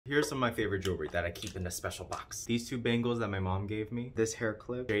Here's some of my favorite jewelry that I keep in a special box. These two bangles that my mom gave me. This hair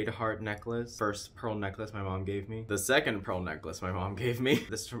clip, jade heart necklace, first pearl necklace my mom gave me. The second pearl necklace my mom gave me.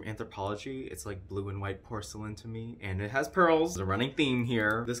 This is from Anthropology. It's like blue and white porcelain to me, and it has pearls. There's a running theme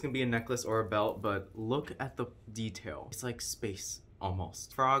here. This can be a necklace or a belt, but look at the detail. It's like space.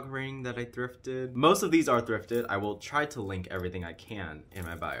 Almost. Frog ring that I thrifted. Most of these are thrifted. I will try to link everything I can in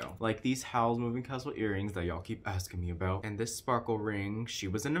my bio. Like these Howl's Moving Castle earrings that y'all keep asking me about. And this sparkle ring. She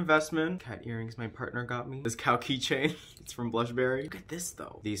was an investment. Cat earrings my partner got me. This cow keychain. It's from Blushberry. Look at this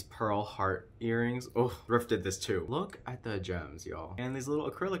though. These pearl heart earrings. Oh, thrifted this too. Look at the gems, y'all. And these little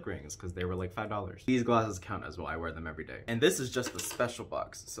acrylic rings because they were like $5. These glasses count as well. I wear them every day. And this is just the special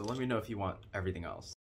box. So let me know if you want everything else.